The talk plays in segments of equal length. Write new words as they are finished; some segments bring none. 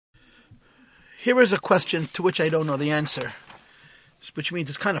Here is a question to which I don't know the answer, which means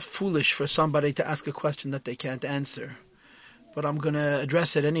it's kind of foolish for somebody to ask a question that they can't answer. But I'm going to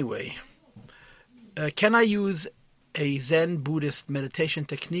address it anyway. Can I use a Zen Buddhist meditation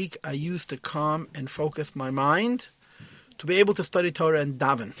technique I use to calm and focus my mind to be able to study Torah and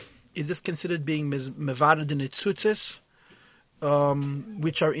daven? Is this considered being mevared in itzutzis,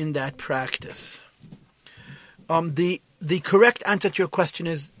 which are in that practice? The correct answer to your question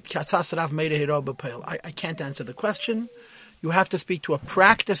is I can't answer the question. You have to speak to a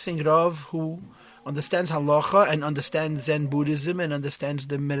practicing Rav who understands halacha and understands Zen Buddhism and understands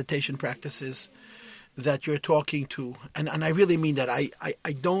the meditation practices that you're talking to. And I really mean that.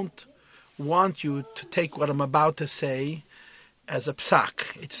 I don't want you to take what I'm about to say as a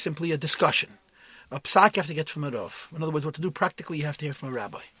psak. It's simply a discussion. A psak you have to get from a Rav. In other words, what to do practically you have to hear from a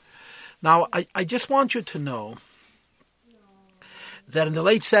rabbi. Now, I just want you to know that in the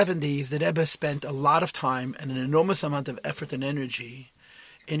late 70s, the Rebbe spent a lot of time and an enormous amount of effort and energy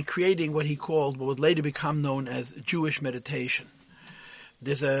in creating what he called, what would later become known as Jewish meditation.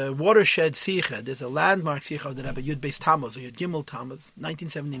 There's a watershed sikha, there's a landmark sikha of the Rebbe, Yud Beis Tammuz, or Yud Gimel Tammuz,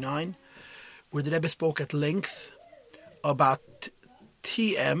 1979, where the Rebbe spoke at length about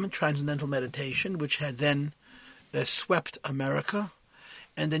TM, Transcendental Meditation, which had then swept America,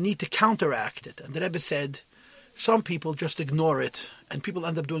 and the need to counteract it. And the Rebbe said, some people just ignore it, and people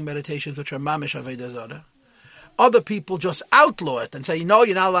end up doing meditations which are mamish avodah zarah. Other people just outlaw it and say, no,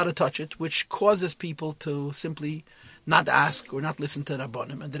 you're not allowed to touch it, which causes people to simply not ask or not listen to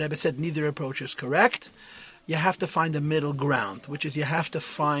Rabbanim. And the Rebbe said neither approach is correct. You have to find a middle ground, which is you have to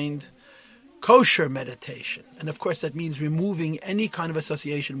find kosher meditation. And of course that means removing any kind of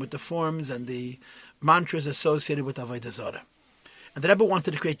association with the forms and the mantras associated with avodah zarah. And the Rebbe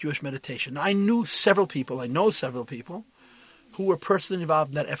wanted to create Jewish meditation. I know several people who were personally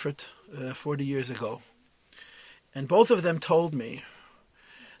involved in that effort 40 years ago. And both of them told me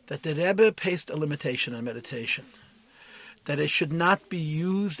that the Rebbe placed a limitation on meditation, that it should not be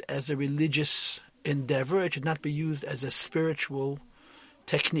used as a religious endeavor, it should not be used as a spiritual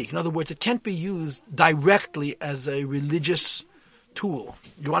technique. In other words, it can't be used directly as a religious tool.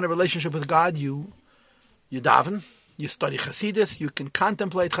 You want a relationship with God, you daven, you study Hasidus, you can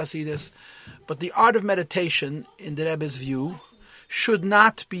contemplate Hasidus, but the art of meditation, in the Rebbe's view, should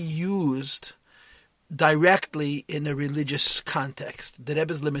not be used directly in a religious context. The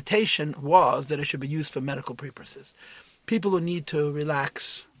Rebbe's limitation was that it should be used for medical purposes. People who need to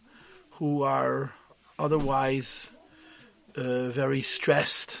relax, who are otherwise very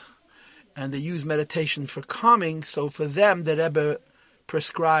stressed, and they use meditation for calming, so for them the Rebbe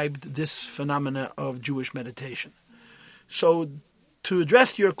prescribed this phenomena of Jewish meditation. So, to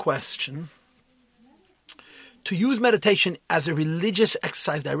address your question, to use meditation as a religious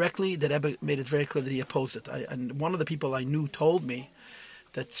exercise directly, the Rebbe made it very clear that he opposed it. And one of the people I knew told me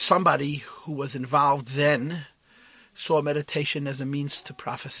that somebody who was involved then saw meditation as a means to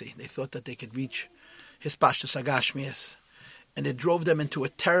prophecy. They thought that they could reach Hispashtus Agashmias, and it drove them into a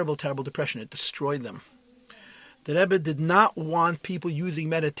terrible, terrible depression. It destroyed them. The Rebbe did not want people using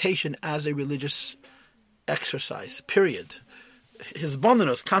meditation as a religious exercise, period. His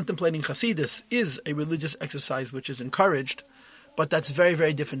bonus, contemplating Hasidus, is a religious exercise which is encouraged, but that's very,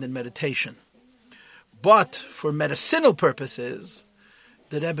 very different than meditation. But for medicinal purposes,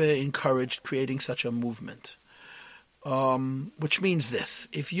 the Rebbe encouraged creating such a movement. Which means this: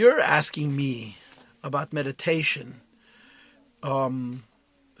 if you're asking me about meditation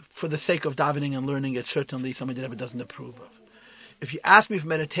for the sake of davening and learning, it's certainly something the Rebbe doesn't approve of. If you ask me for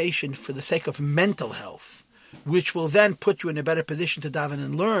meditation for the sake of mental health, which will then put you in a better position to daven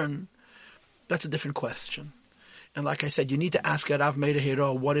and learn, that's a different question. And like I said, you need to ask a Rav Meir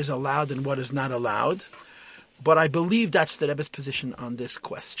Hiro what is allowed and what is not allowed. But I believe that's the Rebbe's position on this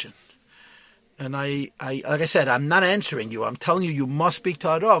question. And I like I said, I'm not answering you. I'm telling you must speak to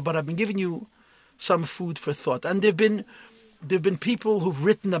a Rav, but I've been giving you some food for thought. And there've been people who've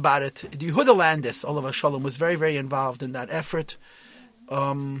written about it. Yehuda Landis, Olav Shalom, was very, very involved in that effort.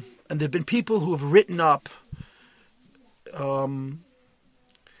 And there've been people who have written up. You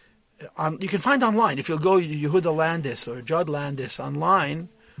can find online, if you'll go to Yehuda Landis or Judd Landis online,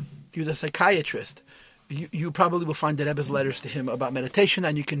 he was a psychiatrist. You probably will find the Rebbe's letters to him about meditation,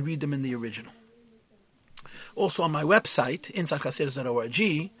 and you can read them in the original. Also on my website,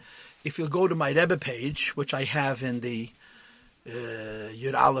 insachassidus.org, if you'll go to my Rebbe page, which I have in the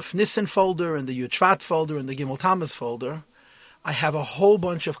Yud Aleph Nissen folder, and the Yud Shvat folder, and the Gimel Tammuz folder, I have a whole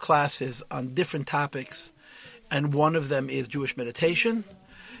bunch of classes on different topics, and one of them is Jewish meditation,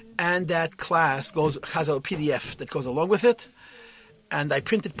 and that class has a PDF that goes along with it, And I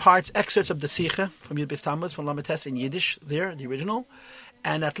printed excerpts of the Sikha from Yud Beis Tammuz, from Lamed Tes in Yiddish there, the original.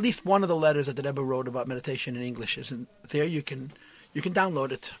 And at least one of the letters that the Rebbe wrote about meditation in English is in there. You can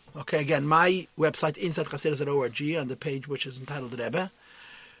download it. Okay, again, my website, InsideChasidus.org, on the page which is entitled Rebbe.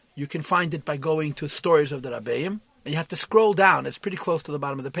 You can find it by going to Stories of the Rabbeim. And you have to scroll down. It's pretty close to the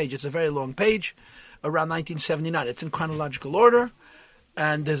bottom of the page. It's a very long page, around 1979. It's in chronological order.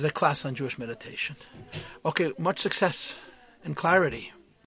 And there's a class on Jewish meditation. Okay, much success and clarity.